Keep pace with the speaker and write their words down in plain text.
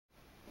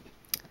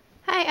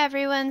Hi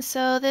everyone,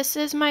 so this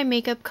is my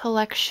makeup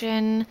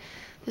collection.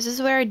 This is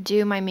where I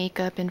do my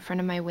makeup in front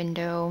of my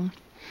window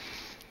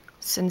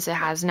since it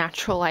has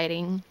natural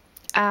lighting.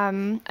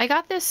 I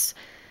got this,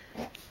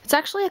 it's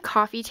actually a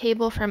coffee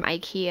table from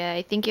IKEA.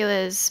 I think it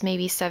was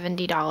maybe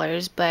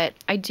 $70, but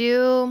I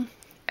do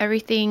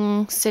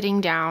everything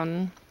sitting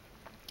down.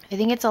 I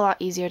think it's a lot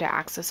easier to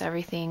access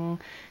everything,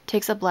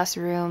 takes up less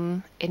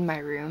room in my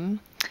room.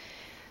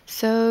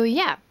 So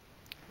yeah.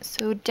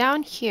 So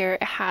down here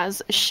it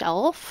has a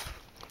shelf,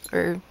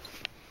 or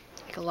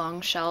like a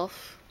long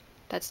shelf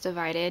that's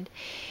divided,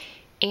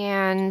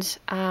 and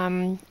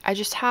I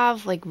just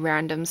have like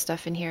random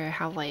stuff in here. I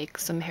have like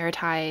some hair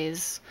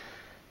ties,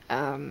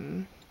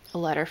 a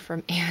letter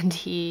from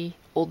Andy,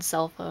 old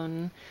cell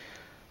phone,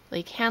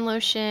 like hand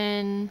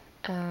lotion,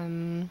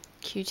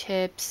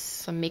 Q-tips,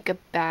 some makeup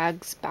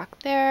bags back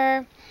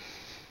there,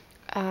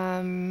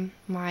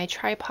 my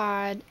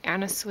tripod,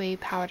 Anna Sui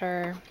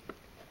powder.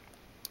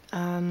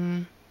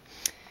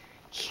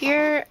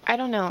 Here, I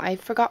don't know, I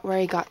forgot where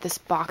I got this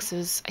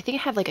boxes. I think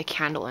it had like a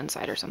candle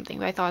inside or something,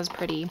 but I thought it was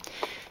pretty.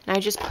 And I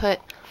just put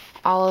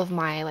all of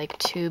my like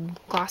tube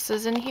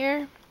glosses in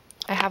here.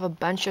 I have a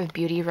bunch of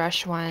Beauty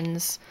Rush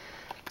ones,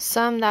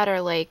 some that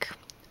are like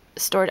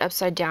stored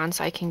upside down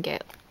so I can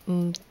get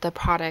the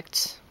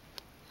product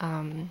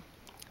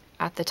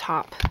at the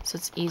top so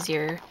it's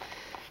easier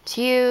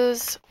to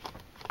use.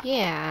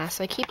 Yeah,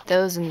 so I keep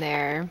those in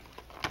there.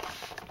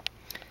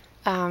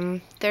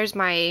 There's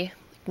my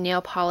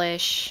nail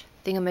polish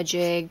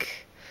thingamajig.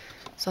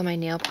 So my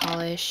nail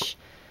polish.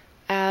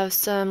 I have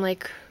some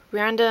like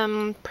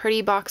random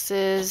pretty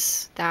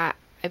boxes that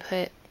I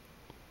put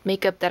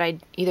makeup that I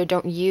either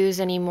don't use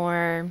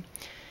anymore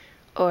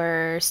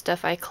or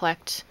stuff I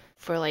collect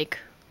for like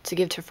to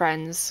give to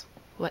friends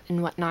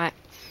and whatnot.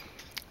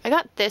 I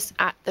got this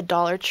at the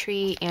Dollar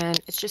Tree and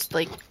it's just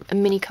like a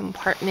mini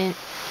compartment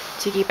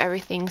to keep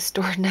everything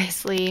stored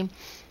nicely.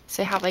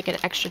 So I have like an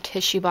extra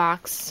tissue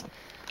box,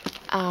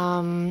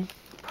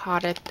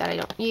 product that I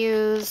don't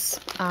use,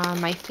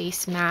 my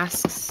face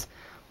masks,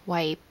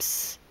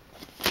 wipes,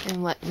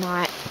 and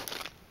whatnot.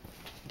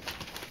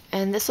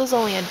 And this was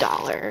only $1.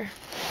 I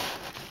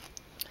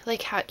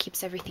like how it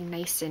keeps everything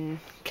nice and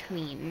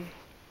clean.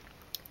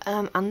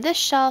 On this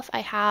shelf I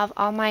have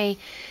all my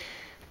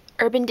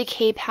Urban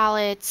Decay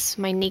palettes,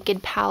 my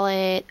Naked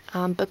palette,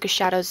 Book of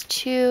Shadows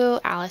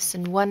 2, Alice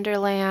in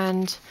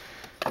Wonderland,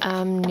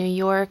 New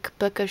York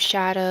Book of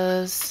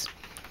Shadows,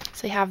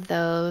 so I have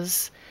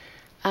those.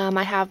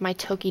 I have my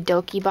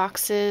Tokidoki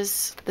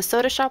boxes. The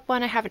Soda Shop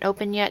one I haven't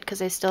opened yet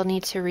because I still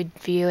need to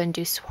review and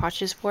do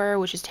swatches for,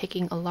 which is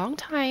taking a long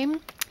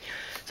time.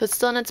 So it's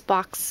still in its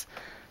box.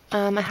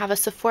 I have a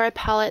Sephora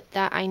palette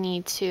that I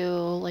need to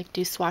like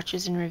do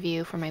swatches and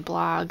review for my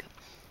blog.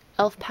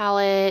 e.l.f.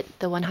 palette,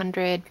 the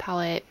 100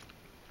 palette.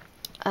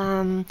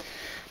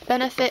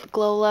 Benefit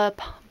Glow Up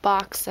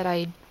box that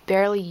I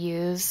barely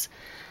use.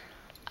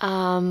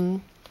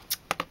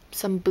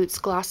 Some Boots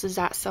glosses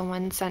that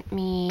someone sent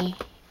me,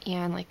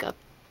 and like a,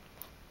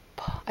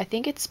 I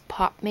think it's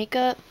Pop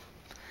Makeup.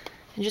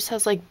 It just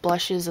has like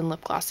blushes and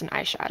lip gloss and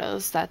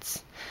eyeshadows.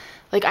 That's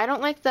like, I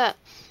don't like the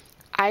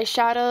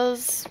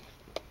eyeshadows,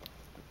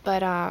 but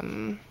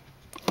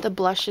the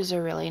blushes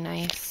are really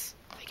nice.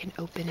 I can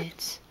open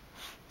it,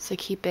 so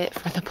keep it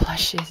for the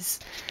blushes.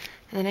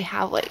 And then I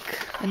have like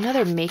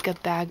another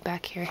makeup bag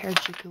back here,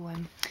 Harajuku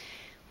one.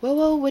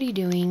 Whoa, what are you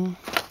doing?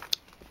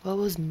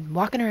 Whoa's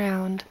walking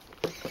around.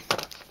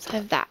 So I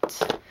have that.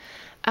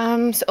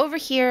 So over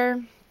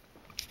here,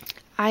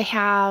 I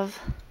have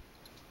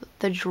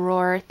the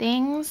drawer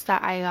things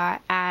that I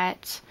got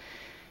at,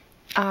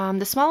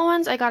 the smaller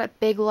ones I got at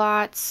Big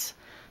Lots.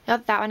 I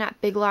got that one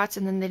at Big Lots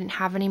and then they didn't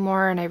have any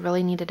more and I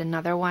really needed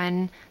another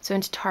one. So I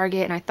went to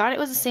Target and I thought it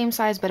was the same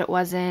size, but it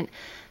wasn't.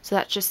 So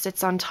that just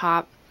sits on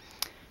top.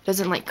 It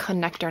doesn't like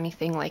connect or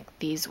anything like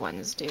these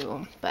ones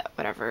do, but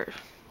whatever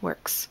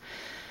works.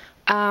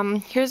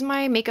 Here's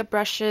my makeup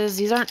brushes.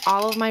 These aren't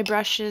all of my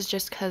brushes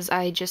just because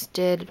I just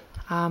did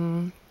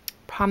prom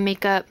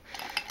makeup.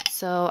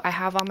 So I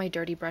have all my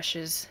dirty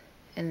brushes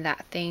in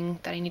that thing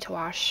that I need to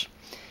wash.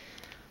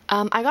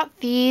 I got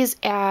these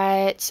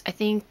at, I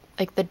think,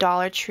 like the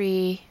Dollar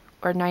Tree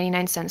or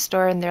 99-cent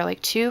store, and they're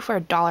like 2 for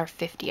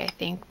 $1.50, I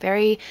think.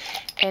 Very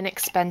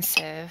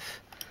inexpensive.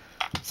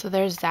 So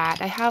there's that.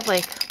 I have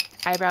like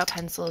eyebrow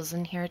pencils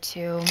in here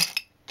too.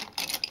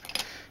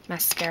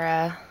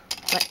 Mascara,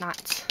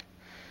 whatnot.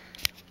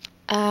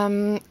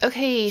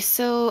 Okay,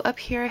 so up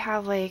here I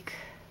have like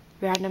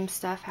random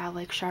stuff. I have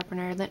like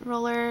sharpener, lint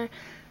roller,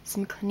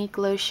 some Clinique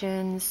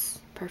lotions,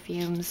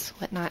 perfumes,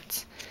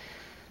 whatnot.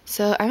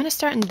 So I'm gonna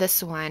start in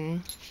this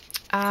one.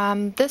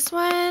 This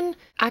one,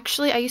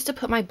 actually I used to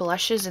put my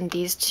blushes in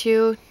these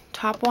two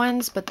top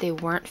ones, but they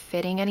weren't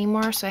fitting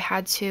anymore, so I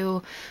had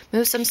to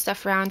move some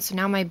stuff around, so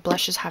now my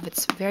blushes have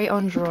its very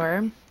own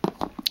drawer.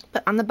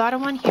 But on the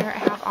bottom one here, I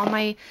have all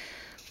my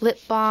lip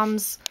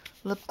balms,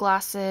 lip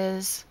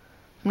glosses.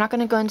 I'm not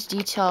going to go into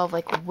detail of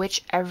like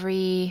which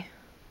every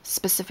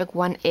specific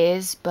one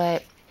is,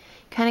 but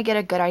kind of get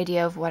a good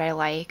idea of what I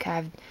like. I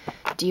have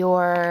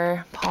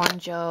Dior, Paul &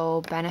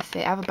 Joe,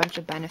 Benefit. I have a bunch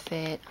of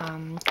Benefit,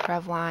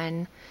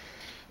 Revlon,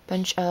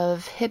 bunch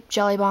of Hip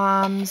Jelly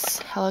Bombs,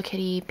 Hello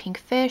Kitty Pink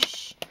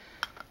Fish,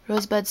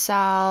 Rosebud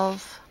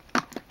Salve.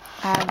 I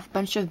have a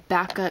bunch of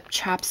backup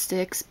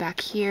chapsticks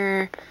back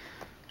here.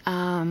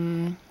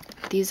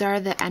 These are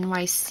the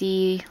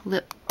NYC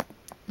lip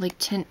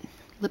tint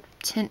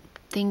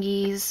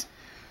thingies.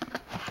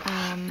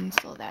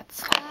 So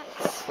that's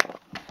that.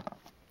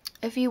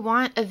 If you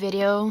want a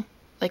video,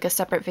 like a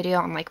separate video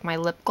on like my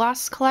lip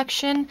gloss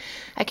collection,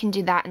 I can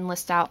do that and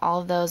list out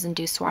all of those and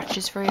do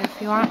swatches for you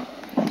if you want.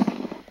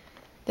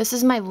 This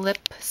is my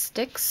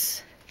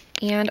lipsticks,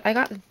 and I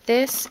got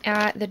this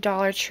at the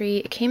Dollar Tree.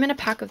 It came in a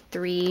pack of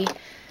 3.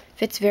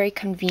 Fits very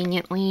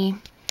conveniently.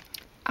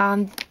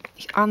 On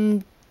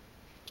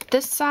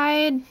this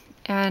side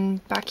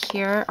and back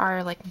here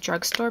are like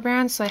drugstore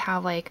brands. So I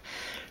have like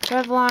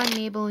Revlon,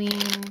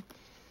 Maybelline,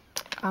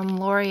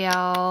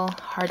 L'Oreal,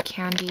 Hard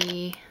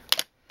Candy,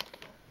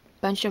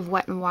 bunch of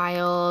Wet n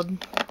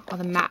Wild, all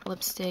the matte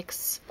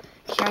lipsticks.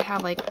 Here I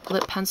have like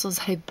lip pencils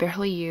that I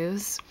barely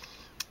use.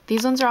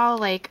 These ones are all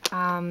like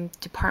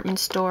department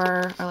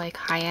store or like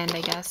high-end,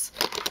 I guess.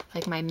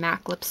 Like my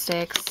MAC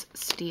lipsticks,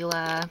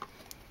 Stila.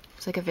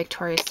 It's like a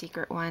Victoria's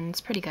Secret one.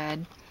 It's pretty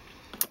good.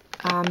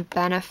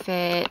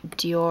 Benefit,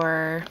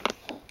 Dior,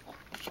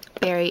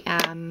 Barry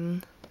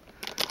M,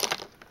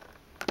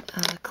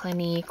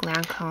 Clinique,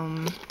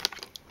 Lancome.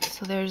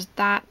 So there's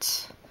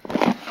that.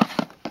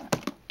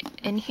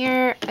 And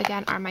here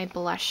again are my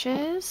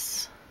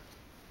blushes.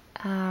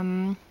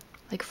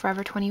 Like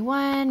Forever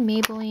 21,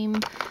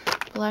 Maybelline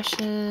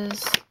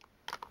blushes,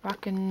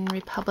 Rockin'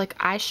 Republic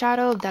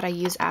eyeshadow that I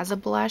use as a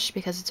blush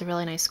because it's a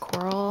really nice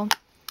coral.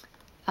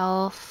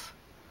 Elf,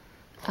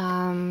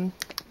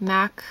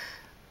 MAC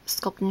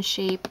Sculpt and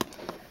Shape,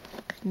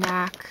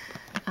 MAC,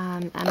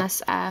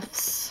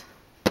 MSFs.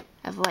 I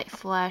have Light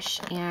Flush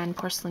and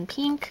Porcelain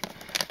Pink,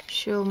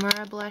 Shu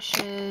Uemura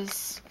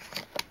blushes,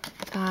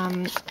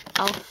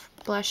 Elf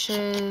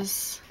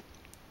blushes,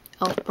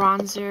 Elf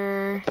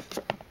bronzer,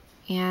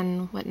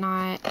 and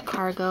whatnot,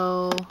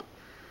 Cargo,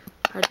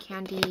 Hard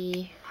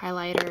Candy,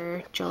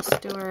 highlighter, Jill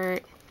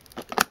Stewart,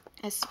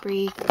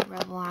 Esprit,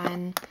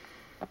 Revlon,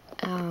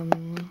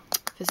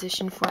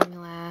 Physician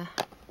Formula,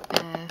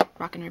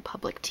 Rockin'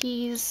 Republic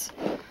teas.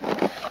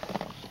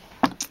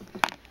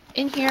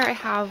 In here I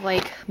have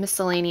like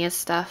miscellaneous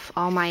stuff,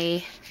 all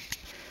my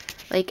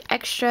like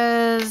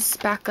extras,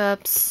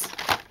 backups,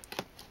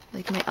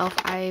 like my e.l.f.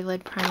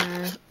 eyelid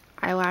primer,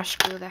 eyelash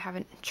glue that I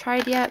haven't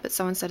tried yet, but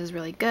someone said is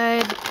really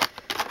good.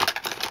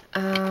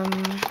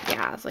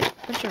 Yeah, it's like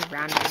a bunch of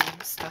random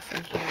stuff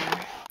in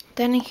here.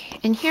 Then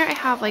in here I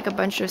have like a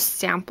bunch of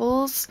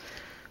samples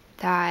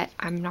that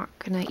I'm not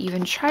gonna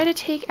even try to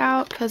take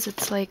out because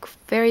it's like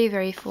very,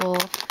 very full.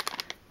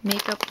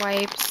 Makeup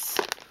wipes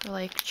for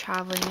like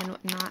traveling and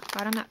whatnot.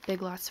 Got them at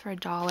Big Lots for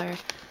 $1.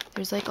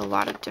 There's like a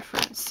lot of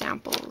different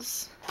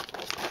samples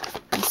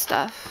and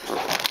stuff.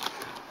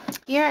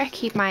 Here I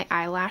keep my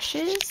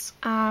eyelashes.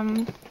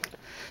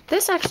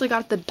 This actually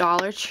got at the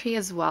Dollar Tree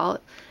as well.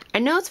 I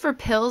know it's for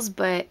pills,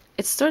 but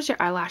it stores your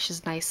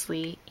eyelashes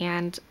nicely,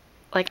 and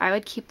like I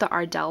would keep the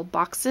Ardell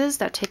boxes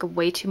that take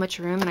way too much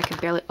room and I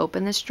could barely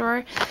open this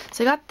drawer.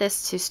 So I got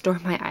this to store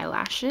my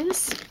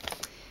eyelashes.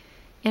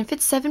 And it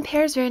fits 7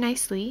 pairs very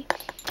nicely.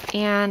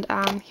 And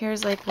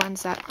here's like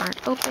ones that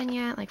aren't open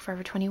yet, like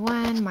Forever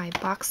 21, my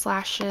box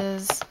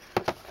lashes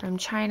from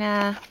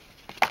China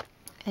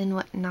and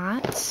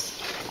whatnot.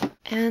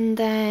 And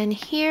then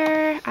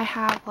here I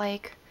have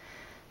like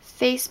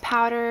face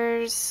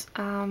powders,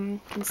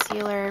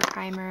 concealer,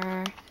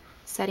 primer,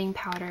 setting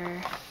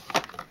powder,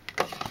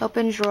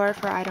 open drawer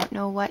for I don't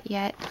know what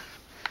yet,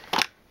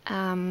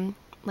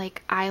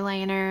 like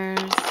eyeliners,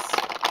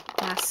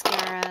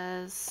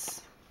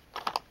 mascaras,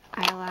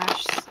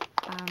 eyelash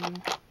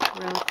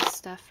growth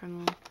stuff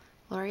from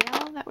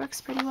L'Oreal that works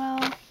pretty well.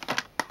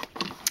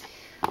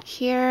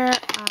 Here,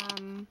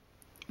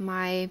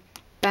 my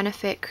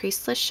Benefit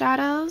Creaseless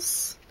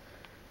Shadows.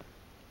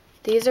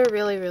 These are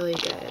really, really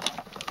good.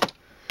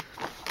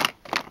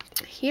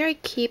 Here I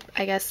keep,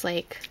 I guess,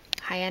 like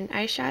high-end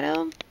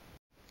eyeshadow.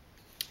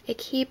 I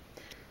keep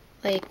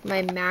like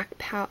my MAC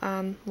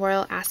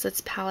Royal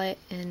Assets palette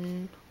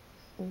in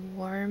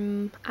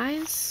Warm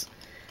Eyes,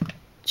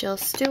 Jill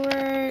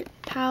Stewart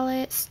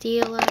palette,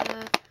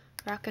 Stila,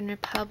 Rockin'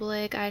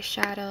 Republic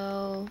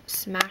eyeshadow,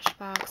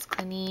 Smashbox,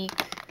 Clinique,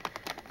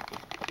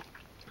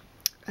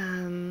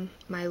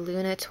 my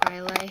Luna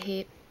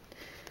Twilight,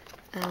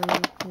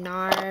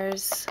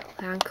 NARS,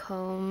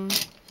 Lancome.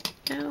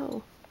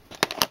 No.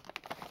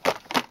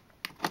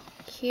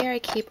 Here I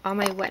keep all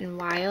my Wet n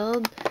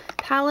Wild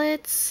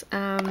palettes.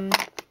 I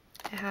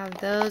have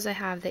those. I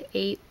have the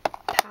 8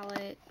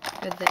 palette,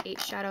 or the 8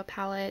 shadow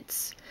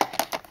palettes,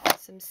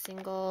 some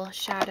single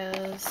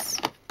shadows.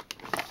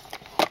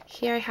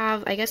 Here I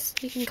have, I guess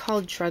you can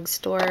call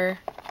drugstore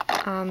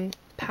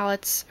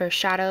palettes or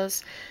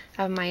shadows.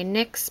 I have my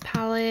NYX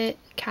palette,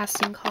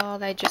 Casting Call,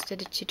 that I just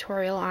did a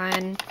tutorial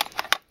on.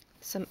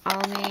 Some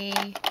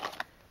Almay,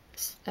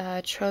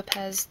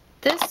 Tropez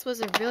This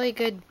was a really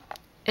good,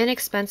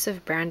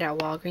 inexpensive brand at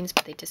Walgreens,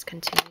 but they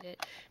discontinued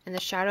it. And the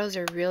shadows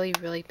are really,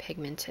 really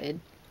pigmented.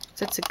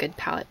 So it's a good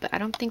palette, but I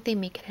don't think they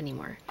make it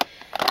anymore.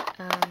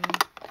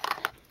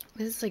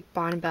 This is like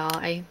Bonbell.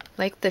 I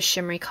like the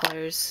shimmery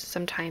colors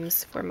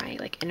sometimes for my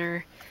like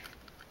inner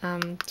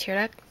tear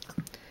duct.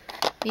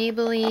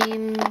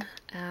 Maybelline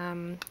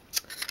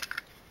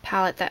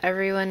palette that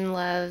everyone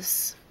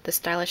loves, the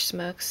Stylish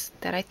Smokes,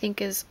 that I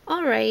think is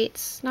alright.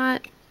 It's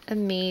not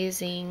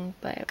amazing,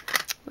 but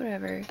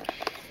whatever.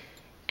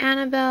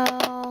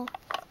 Annabelle,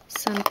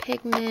 some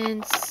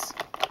pigments,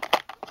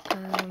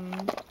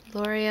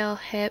 L'Oreal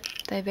Hip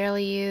that I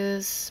barely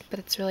use, but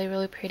it's really,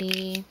 really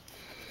pretty.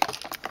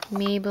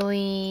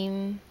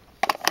 Maybelline,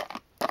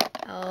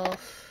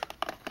 Elf.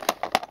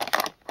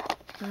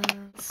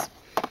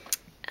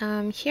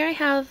 Here I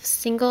have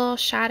single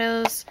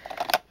shadows.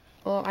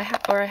 Well, I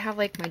have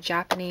like my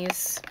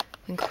Japanese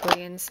and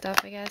Korean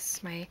stuff, I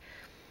guess. My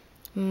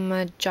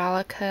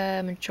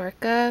Majorca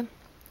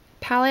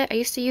palette. I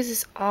used to use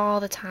this all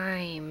the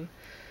time.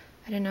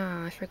 I don't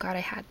know, I forgot I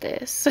had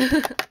this.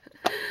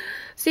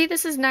 See,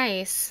 this is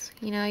nice.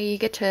 You know, you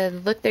get to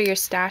look through your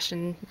stash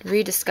and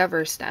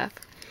rediscover stuff.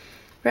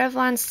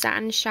 Revlon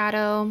Satin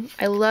Shadow.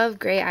 I love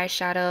gray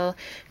eyeshadow.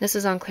 This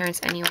was on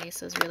clearance anyway,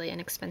 so it was really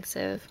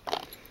inexpensive.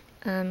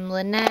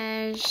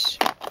 Laneige.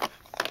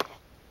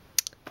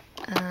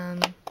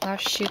 La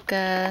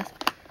Shuka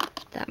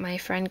that my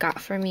friend got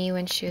for me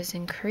when she was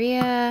in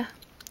Korea.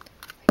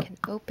 I can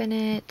open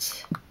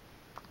it.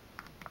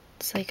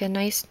 It's like a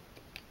nice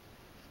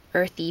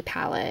earthy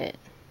palette.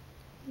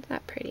 Isn't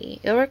that pretty?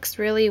 It works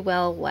really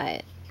well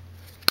wet.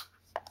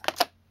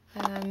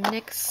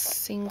 NYX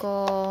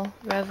single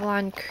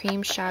Revlon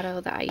cream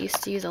shadow that I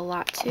used to use a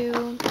lot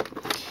too.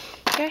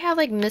 Here I have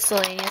like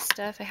miscellaneous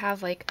stuff. I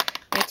have like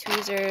my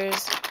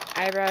tweezers,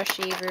 eyebrow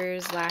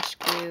shavers, lash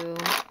glue,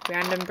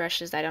 random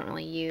brushes I don't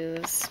really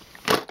use.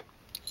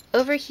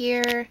 Over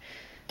here,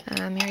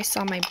 here I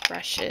saw my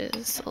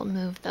brushes. I'll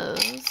move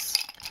those.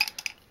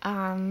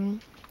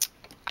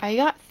 I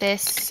got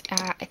this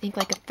at, I think,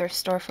 like a thrift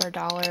store for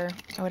 $1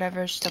 or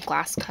whatever. It's just a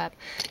glass cup.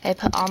 I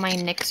put all my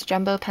NYX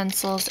jumbo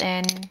pencils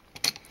in,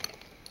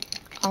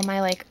 all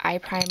my like eye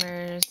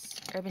primers,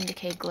 Urban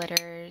Decay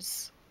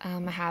glitters. I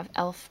have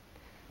e.l.f.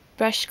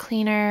 brush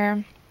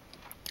cleaner.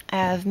 I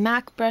have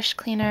MAC brush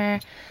cleaner.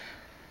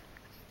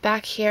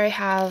 Back here I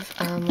have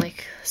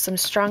like some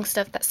strong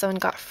stuff that someone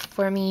got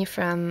for me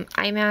from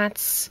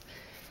iMats.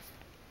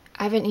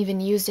 I haven't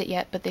even used it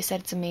yet, but they said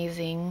it's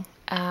amazing.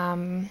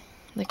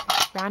 Like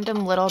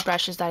random little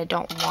brushes that I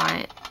don't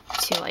want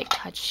to like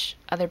touch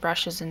other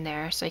brushes in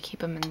there, so I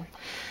keep them in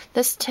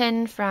this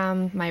tin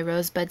from my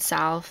Rosebud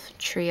South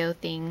trio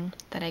thing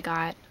that I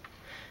got,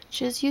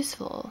 which is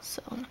useful.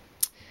 So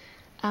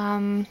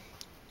I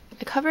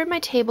covered my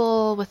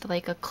table with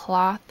like a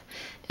cloth,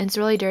 and it's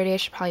really dirty. I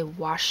should probably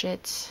wash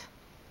it,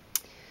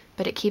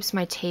 but it keeps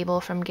my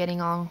table from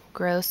getting all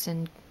gross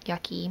and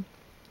yucky.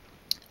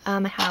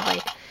 I have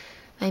like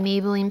my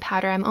Maybelline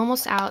powder. I'm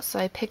almost out, so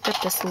I picked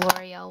up this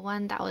L'Oreal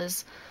one that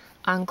was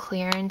on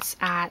clearance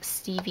at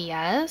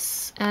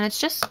CVS, and it's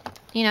just,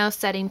 you know,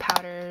 setting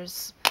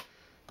powders.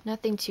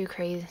 Nothing too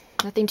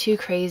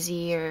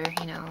crazy, or,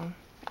 you know,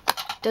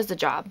 does the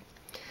job.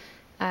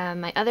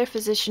 My other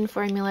Physician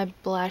Formula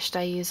blush that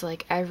I use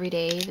like every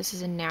day. This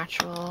is a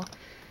natural.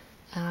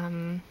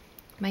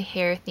 My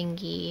hair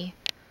thingy.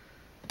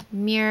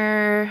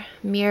 Mirror.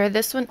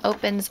 This one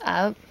opens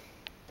up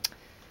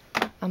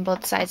on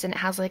both sides, and it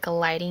has like a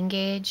lighting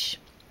gauge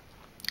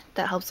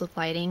that helps with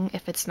lighting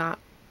if it's not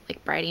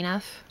like bright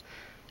enough.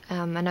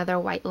 Another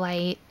white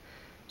light,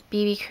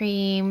 BB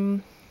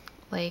cream,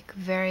 like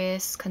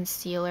various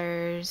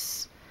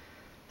concealers,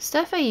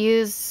 stuff I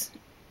use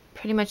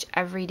pretty much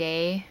every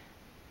day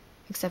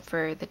except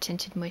for the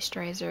tinted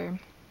moisturizer.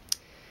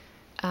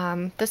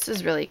 This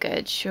is really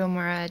good, Shu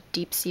Uemura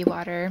Deep Sea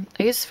Water.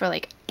 I use this for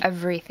like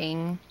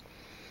everything.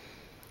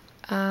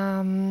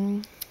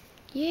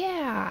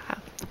 Yeah.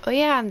 Oh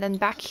yeah, and then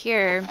back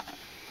here,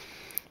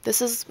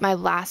 this is my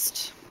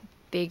last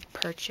big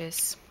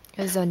purchase.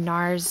 It was a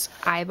NARS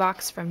eye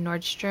box from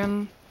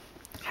Nordstrom.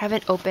 I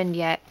haven't opened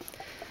yet,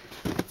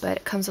 but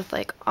it comes with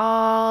like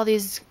all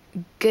these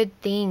good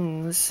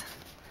things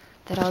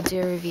that I'll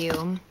do a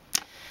review.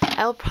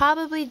 I'll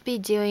probably be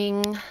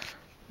doing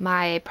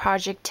my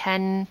Project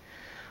 10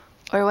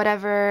 or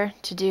whatever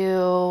to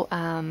do,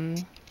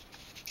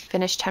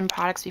 finish 10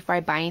 products before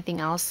I buy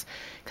anything else,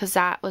 because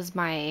that was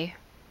my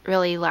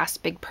really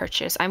last big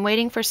purchase. I'm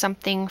waiting for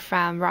something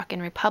from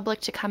Rockin'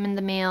 Republic to come in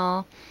the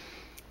mail,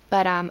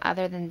 but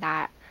other than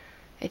that,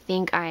 I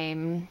think I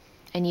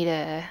need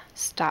to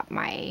stop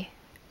my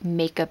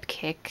makeup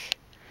kick,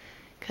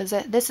 because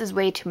this is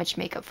way too much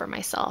makeup for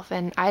myself,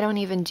 and I don't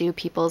even do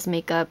people's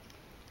makeup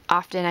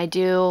often. I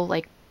do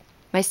like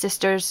my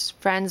sister's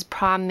friends'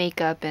 prom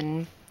makeup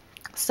and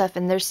stuff,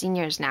 and they're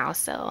seniors now,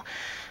 so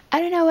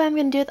I don't know what I'm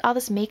gonna do with all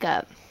this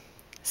makeup.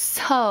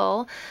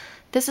 So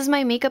this is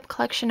my makeup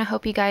collection. I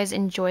hope you guys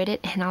enjoyed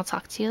it, and I'll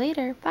talk to you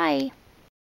later. Bye!